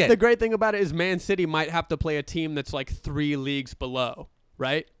a weekend. the great thing about it is Man City might have to play a team that's like 3 leagues below.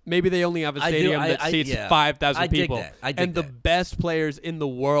 Right? Maybe they only have a stadium that seats 5,000 people. And the best players in the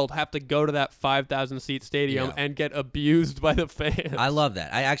world have to go to that 5,000-seat stadium and get abused by the fans. I love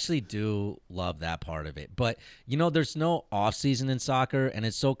that. I actually do love that part of it. But, you know, there's no off-season in soccer, and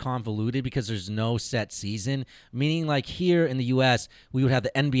it's so convoluted because there's no set season, meaning like here in the U.S., we would have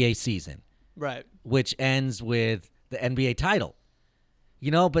the NBA season. Right. Which ends with the NBA title.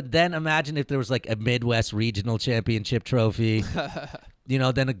 You know, but then imagine if there was like a Midwest Regional Championship trophy. You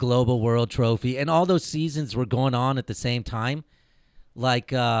know, then a Global World Trophy, and all those seasons were going on at the same time.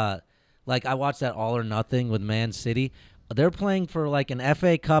 Like I watched that All or Nothing with Man City. They're playing for like an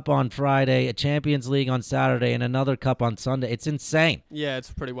FA Cup on Friday, a Champions League on Saturday, and another cup on Sunday. It's insane. Yeah,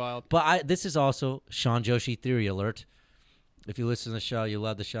 it's pretty wild. But this is also Sean Joshi theory alert. If you listen to the show, you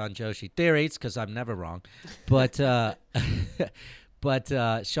love the Sean Joshi theories because I'm never wrong. But Sean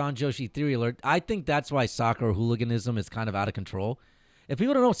Joshi theory alert. I think that's why soccer hooliganism is kind of out of control. If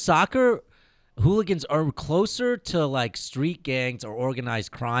people don't know, soccer hooligans are closer to like street gangs or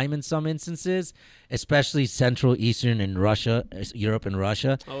organized crime in some instances, especially Central, Eastern, and Russia, Europe and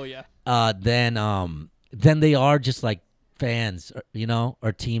Russia. Oh yeah. Then they are just like fans, you know,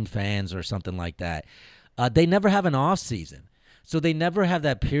 or team fans or something like that. They never have an off season, so they never have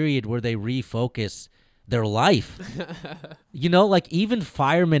that period where they refocus their life. You know, like even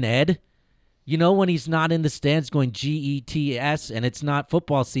Fireman Ed. You know, when he's not in the stands going GETS and it's not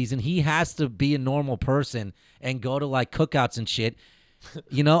football season, he has to be a normal person and go to, like, cookouts and shit,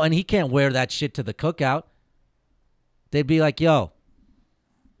 you know, and he can't wear that shit to the cookout. They'd be like, yo,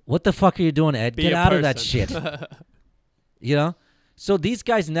 what the fuck are you doing, Ed? Get out of that shit. You know? So these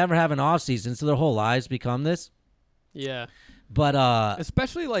guys never have an off season, so their whole lives become this. Yeah. But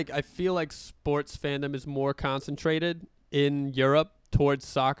especially, like, I feel like sports fandom is more concentrated in Europe towards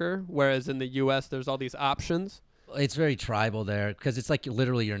soccer, whereas in the U.S. there's all these options. It's very tribal there because it's like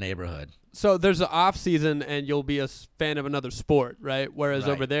literally your neighborhood. So there's an off season and you'll be a fan of another sport, right? Whereas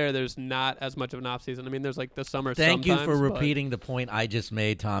over there, there's not as much of an off season. I mean, there's like the summer. Thank you for repeating the point I just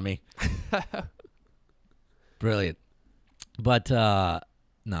made, Tommy. Brilliant. But no,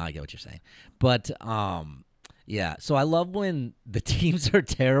 I get what you're saying. But yeah. So I love when the teams are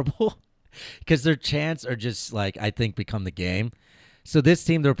terrible because their chants are just like I think become the game. So this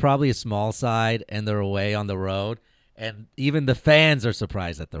team, they're probably a small side, and they're away on the road, and even the fans are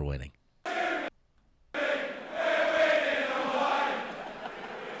surprised that they're winning.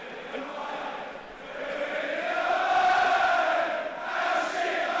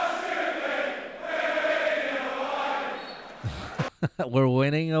 We're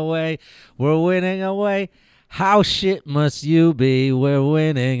winning away. We're winning away. How shit must you be? We're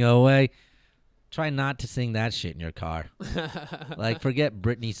winning away. Try not to sing that shit in your car. Like, forget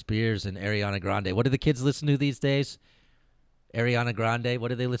Britney Spears and Ariana Grande. What do the kids listen to these days? Ariana Grande, what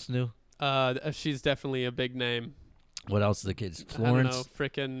do they listen to? She's definitely a big name. What else do the kids? Florence? I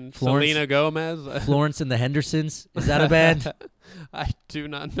don't know, frickin' Selena Gomez. Florence and the Hendersons? Is that a band? I do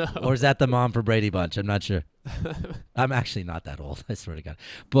not know. Or is that the mom for Brady Bunch? I'm not sure. I'm actually not that old, I swear to God.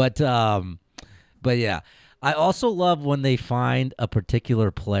 But yeah. I also love when they find a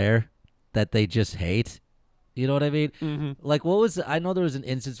particular player that they just hate. You know what I mean? Mm-hmm. Like, I know there was an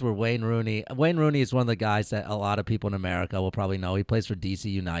instance where Wayne Rooney is one of the guys that a lot of people in America will probably know. He plays for DC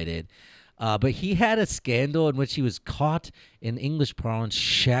United. But he had a scandal in which he was caught, in English parlance,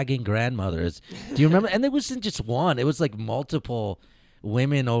 shagging grandmothers. Do you remember? And it wasn't just one. It was like multiple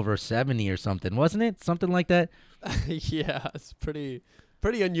women over 70 or something, wasn't it? Something like that? Yeah, it's pretty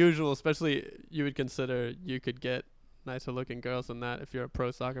unusual, especially you would consider you could get nicer looking girls than that if you're a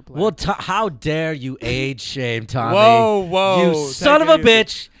pro soccer player. Well, how dare you age shame, Tommy? Whoa. You son of a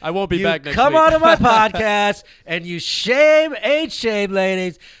bitch. I won't be back next come week. on to my podcast and you age shame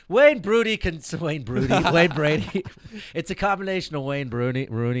ladies. Wayne Brady. It's a combination of Wayne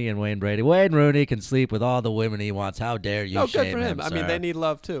Rooney and Wayne Brady. Wayne Rooney can sleep with all the women he wants. How dare you shame good for him. him, I mean, sir. they need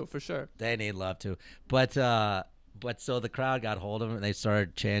love too, for sure. They need love too. But so the crowd got hold of him and they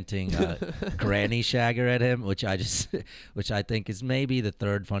started chanting Granny Shagger at him, which I think is maybe the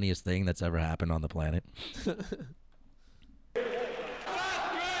third funniest thing that's ever happened on the planet.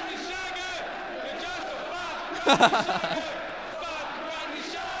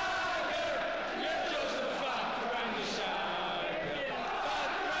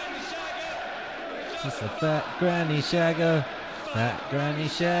 Just a fat Granny Shagger. Fat Granny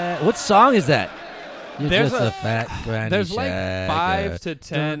Shagger. What song is that? There's just a fat Granny There's like Shagger. 5 to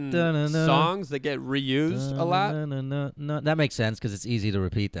 10 songs that get reused a lot. That makes sense because it's easy to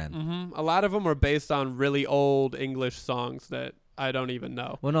repeat then. A lot of them are based on really old English songs that I don't even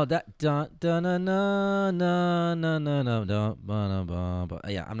know. Well, no, that yeah,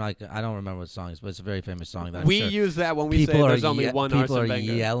 I don't remember what song it is, but it's a very famous song. That we sure use that when we say there's only one people Arsene are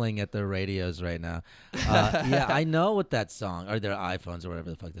Wenger. yelling at their radios right now. Yeah, I know what that song, or their iPhones or whatever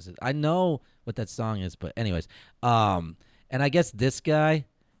the fuck this is. I know what that song is, but anyways, and I guess this guy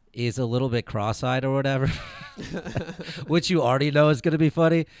is a little bit cross-eyed or whatever, which you already know is going to be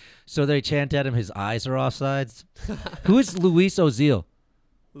funny. So they chant at him, his eyes are offsides. Who is Luis Ozil?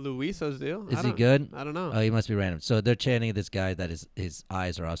 Luis Ozil? Is he good? I don't know. Oh, he must be random. So they're chanting at this guy that his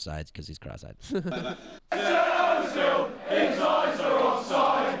eyes are offsides because he's cross-eyed. His eyes are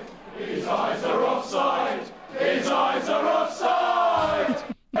offside. His eyes are offside. His eyes are offside.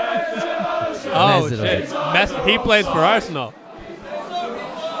 Oh, shit. He plays for Arsenal.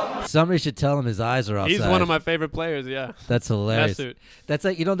 Somebody should tell him his eyes are offside. He's one of my favorite players, yeah. That's hilarious. Mesut. That's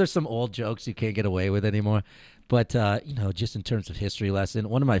like, there's some old jokes you can't get away with anymore. But, just in terms of history lesson,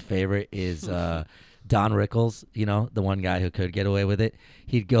 one of my favorite is Don Rickles, the one guy who could get away with it.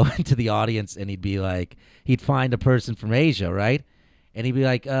 He'd go into the audience and he'd be like, he'd find a person from Asia, right? And he'd be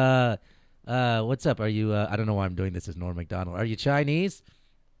like, what's up? Are you, I don't know why I'm doing this as Norm Macdonald. Are you Chinese?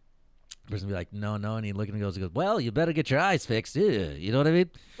 The person would be like, no. And he'd look at him and goes, well, you better get your eyes fixed. You know what I mean?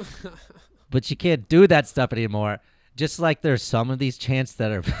 But you can't do that stuff anymore. Just like there's some of these chants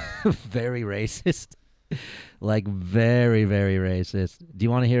that are very racist. Like very, very racist. Do you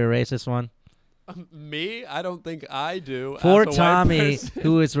want to hear a racist one? Me? I don't think I do. For as a white Tommy, person.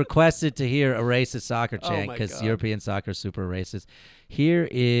 who is requested to hear a racist soccer Oh chant my because God. European soccer is super racist. Well,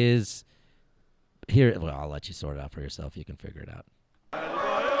 I'll let you sort it out for yourself. You can figure it out.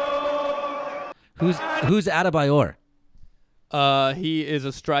 Who's Adebayor? He is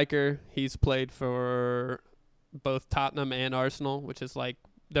a striker. He's played for both Tottenham and Arsenal, which is like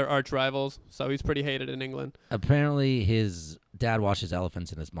their arch rivals. So he's pretty hated in England. Apparently, his dad washes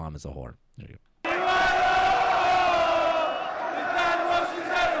elephants and his mom is a whore. There you go.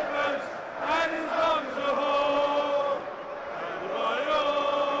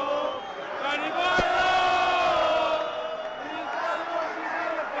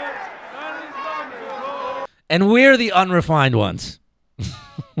 And we're the unrefined ones.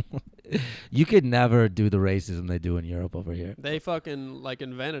 You could never do the racism they do in Europe over here. They fucking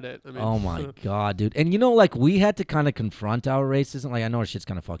invented it. I mean, Oh my God, dude. And we had to kind of confront our racism. Like, I know our shit's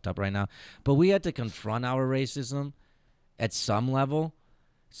kind of fucked up right now, but we had to confront our racism at some level.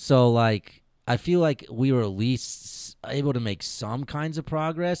 So I feel like we were at least able to make some kinds of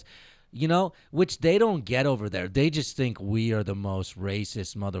progress, which they don't get over there. They just think we are the most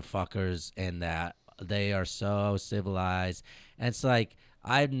racist motherfuckers and that they are so civilized. And it's like,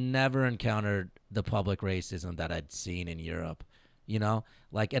 I've never encountered the public racism that I'd seen in Europe.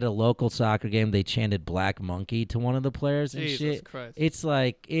 Like at a local soccer game, they chanted "Black Monkey" to one of the players and Jesus shit. Christ. It's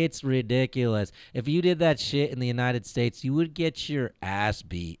like, it's ridiculous. If you did that shit in the United States, you would get your ass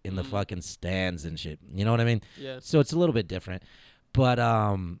beat in the fucking stands and shit. You know what I mean? Yeah. So it's a little bit different. But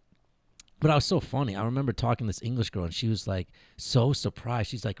I was so funny. I remember talking to this English girl, and she was like so surprised.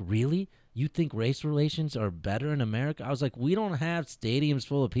 She's like, "Really? You think race relations are better in America?" I was like, "We don't have stadiums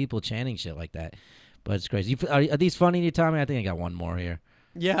full of people chanting shit like that." But it's crazy. Are these funny to you, Tommy? I think I got one more here.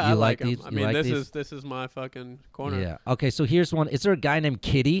 Yeah, you I like 'em. these? I You mean, like this these? is my fucking corner. Yeah. Okay, so here's one. Is there a guy named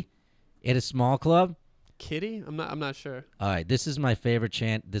Kitty at a small club? Kitty? I'm not sure. All right, this is my favorite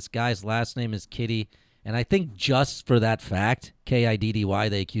chant. This guy's last name is Kitty, and I think just for that fact, Kiddy,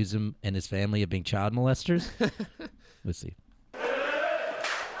 they accuse him and his family of being child molesters. Let's see.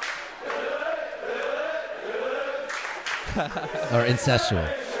 Or incestual.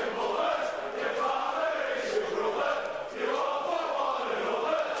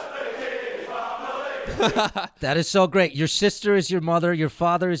 That is so great. Your sister is your mother. Your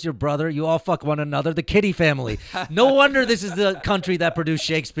father is your brother. You all fuck one another. The Kitty family. No wonder this is the country that produced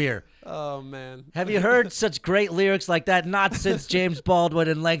Shakespeare. Oh, man. Have you heard such great lyrics like that? Not since James Baldwin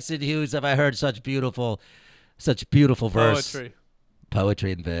and Langston Hughes have I heard such beautiful verse.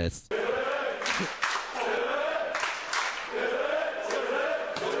 Poetry and verse.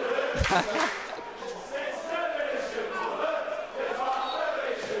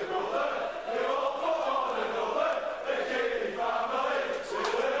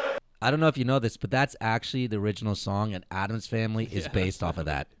 I don't know if you know this, but that's actually the original song, and Addams Family is based off of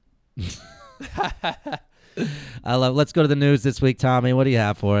that. Let's go to the news this week, Tommy. What do you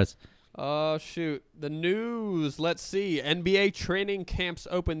have for us? Oh, shoot. The news. Let's see. NBA training camps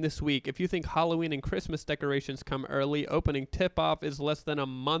open this week. If you think Halloween and Christmas decorations come early, opening tip-off is less than a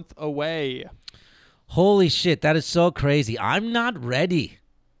month away. Holy shit, that is so crazy. I'm not ready.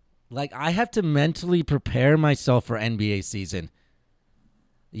 Like, I have to mentally prepare myself for NBA season.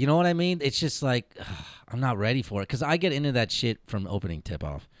 You know what I mean? It's just like, I'm not ready for it because I get into that shit from opening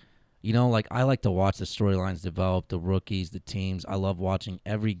tip-off. You know, like, I like to watch the storylines develop, the rookies, the teams. I love watching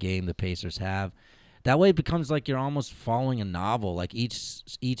every game the Pacers have. That way it becomes like you're almost following a novel. Like, each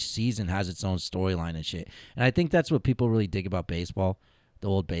season has its own storyline and shit. And I think that's what people really dig about baseball, the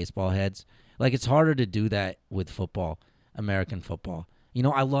old baseball heads. Like, it's harder to do that with football, American football. You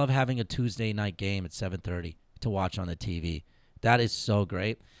know, I love having a Tuesday night game at 7:30 to watch on the TV. That is so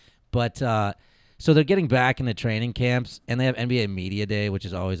great. But so they're getting back into training camps, and they have NBA Media Day, which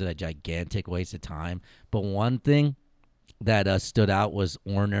is always a gigantic waste of time. But one thing that stood out was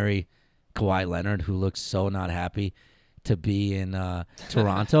ornery Kawhi Leonard, who looks so not happy to be in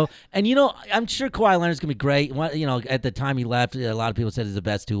Toronto. And, you know, I'm sure Kawhi Leonard's going to be great. You know, at the time he left, a lot of people said he's the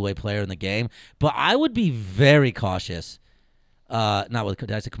best two-way player in the game. But I would be very cautious. Not with,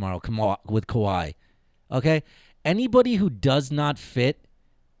 did I say Kamara? With Kawhi. Okay? Anybody who does not fit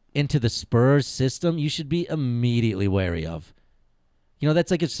into the Spurs system, you should be immediately wary of. You know,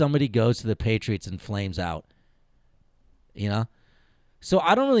 that's like if somebody goes to the Patriots and flames out. You know? So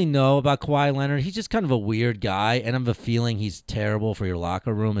I don't really know about Kawhi Leonard. He's just kind of a weird guy, and I have a feeling he's terrible for your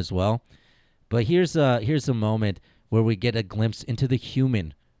locker room as well. But here's a moment where we get a glimpse into the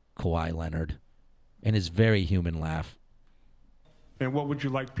human Kawhi Leonard and his very human laugh. And what would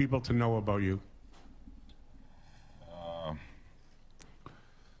you like people to know about you?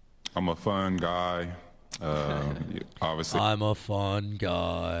 I'm a fun guy. Obviously, I'm a fun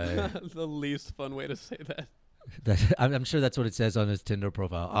guy. The least fun way to say that. I'm sure that's what it says on his Tinder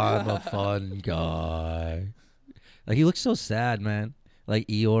profile. I'm a fun guy. Like, he looks so sad, man. Like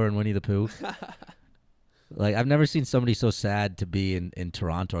Eeyore and Winnie the Pooh. Like, I've never seen somebody so sad to be in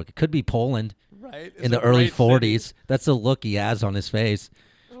Toronto. It could be Poland. Right. In the early 40s. City. That's the look he has on his face.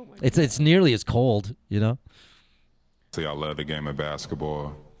 Oh my God. It's nearly as cold, you know? See, I love the game of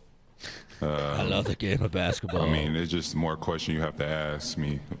basketball. I love the game of basketball. I mean, it's just more question you have to ask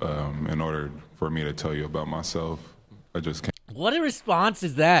me in order for me to tell you about myself. I just can't. What a response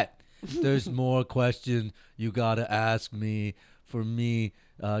is that? There's more question you got to ask me for me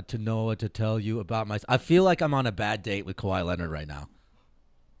to know what to tell you about myself. I feel like I'm on a bad date with Kawhi Leonard right now.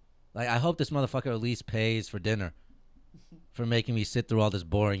 Like, I hope this motherfucker at least pays for dinner for making me sit through all this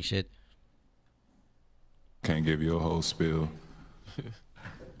boring shit. Can't give you a whole spiel.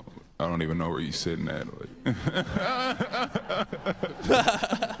 I don't even know where you're sitting at.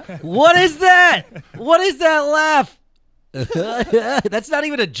 What is that? What is that laugh? That's not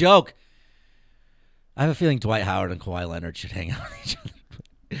even a joke. I have a feeling Dwight Howard and Kawhi Leonard should hang out with each other.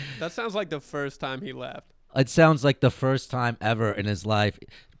 That sounds like the first time he laughed. It sounds like the first time ever in his life.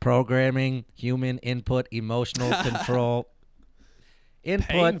 Programming, human input, emotional control. Input,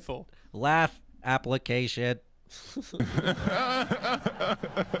 painful. Laugh, application.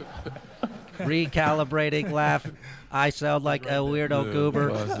 Recalibrating, laugh. I sound like a weirdo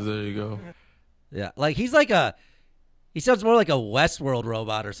goober. There you go. Yeah, like he sounds more like a Westworld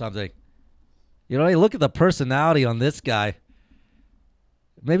robot or something. You know, hey, look at the personality on this guy.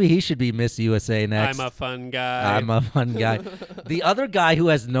 Maybe he should be Miss USA next. I'm a fun guy. The other guy who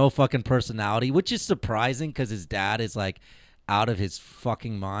has no fucking personality, which is surprising because his dad is like out of his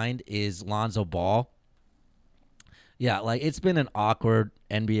fucking mind, is Lonzo Ball. Yeah, like, it's been an awkward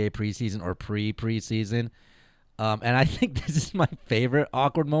NBA preseason or pre-preseason. And I think this is my favorite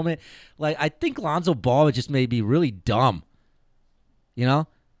awkward moment. Like, I think Lonzo Ball just may be really dumb. You know?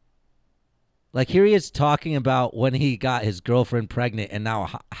 Like, here he is talking about when he got his girlfriend pregnant and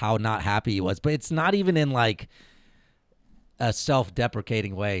now how not happy he was. But it's not even in, like, a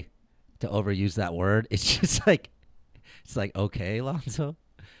self-deprecating way to overuse that word. It's just like, okay, Lonzo.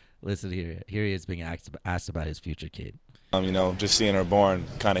 Listen here. Here he is being asked about his future kid. Just seeing her born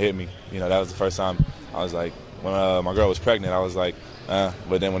kind of hit me. That was the first time I was like, when my girl was pregnant, I was like,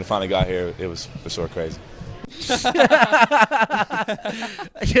 but then when it finally got here, it was for sure crazy.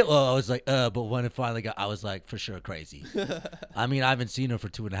 Well, I was like, but when it finally got, I was like, for sure crazy. I mean, I haven't seen her for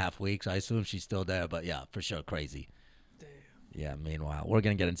 2.5 weeks. I assume she's still there, but yeah, for sure crazy. Damn. Yeah, meanwhile, we're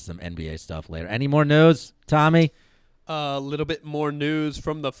going to get into some NBA stuff later. Any more news, Tommy? A little bit more news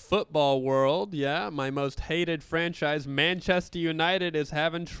from the football world. Yeah, my most hated franchise, Manchester United, is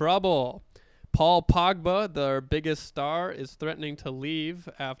having trouble. Paul Pogba, their biggest star, is threatening to leave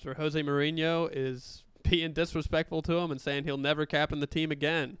after Jose Mourinho is being disrespectful to him and saying he'll never captain the team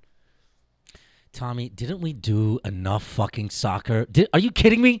again. Tommy, didn't we do enough fucking soccer? Are you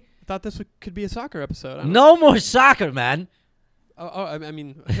kidding me? I thought this could be a soccer episode. No more soccer, man. I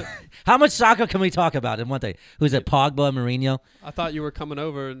mean, how much soccer can we talk about in one day? Who's it? Pogba, Mourinho? I thought you were coming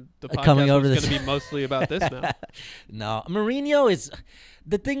over, and the podcast was going to be mostly about this now. No, Mourinho is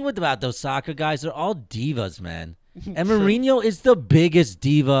the thing about those soccer guys. They're all divas, man. And Mourinho is the biggest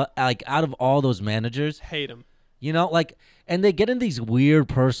diva, like out of all those managers. Hate him. And they get in these weird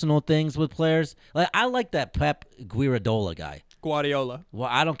personal things with players. Like I like that Pep Guardiola guy. Guardiola. Well,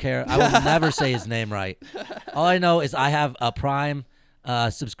 I don't care. I will never say his name right. All I know is I have a Prime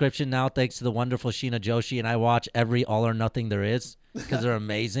subscription now thanks to the wonderful Sheena Joshi, and I watch every All or Nothing there is because they're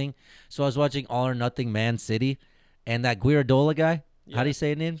amazing. So I was watching All or Nothing Man City, and that Guardiola guy, how do you say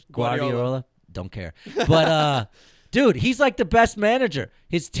his name? Guardiola. Don't care. But, dude, he's like the best manager.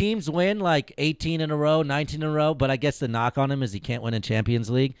 His teams win like 18 in a row, 19 in a row, but I guess the knock on him is he can't win in Champions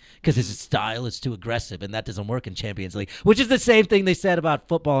League because his style is too aggressive, and that doesn't work in Champions League, which is the same thing they said about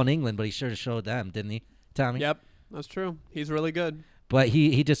football in England, but he sure showed them, didn't he, Tommy? Yep, that's true. He's really good. But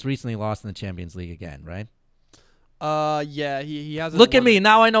he just recently lost in the Champions League again, right? Yeah, he hasn't. Look at me.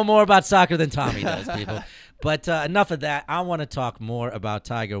 Now I know more about soccer than Tommy does, people. But enough of that. I want to talk more about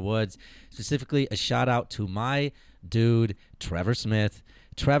Tiger Woods, specifically a shout-out to my dude, Trevor Smith.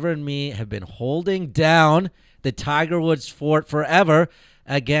 Trevor and me have been holding down the Tiger Woods fort forever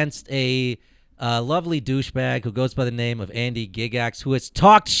against a lovely douchebag who goes by the name of Andy Gigax, who has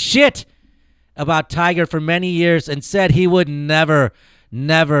talked shit about Tiger for many years and said he would never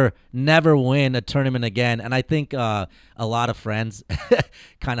win a tournament again. And I think a lot of friends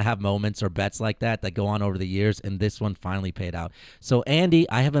kind of have moments or bets like that go on over the years, and this one finally paid out. So, Andy,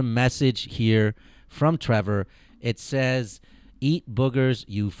 I have a message here from Trevor. It says, eat boogers,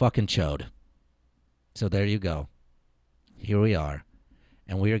 you fucking chode. So there you go. Here we are.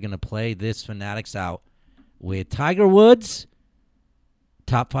 And we are going to play this Fanatics out with Tiger Woods,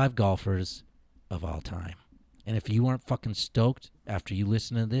 top 5 golfers of all time. And if you aren't fucking stoked after you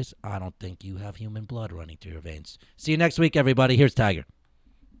listen to this, I don't think you have human blood running through your veins. See you next week, everybody. Here's Tiger.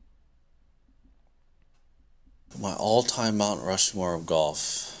 My all-time Mount Rushmore of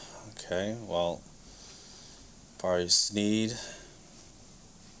golf. Okay, well, probably Snead,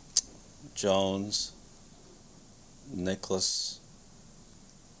 Jones, Nicklaus,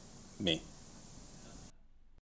 me.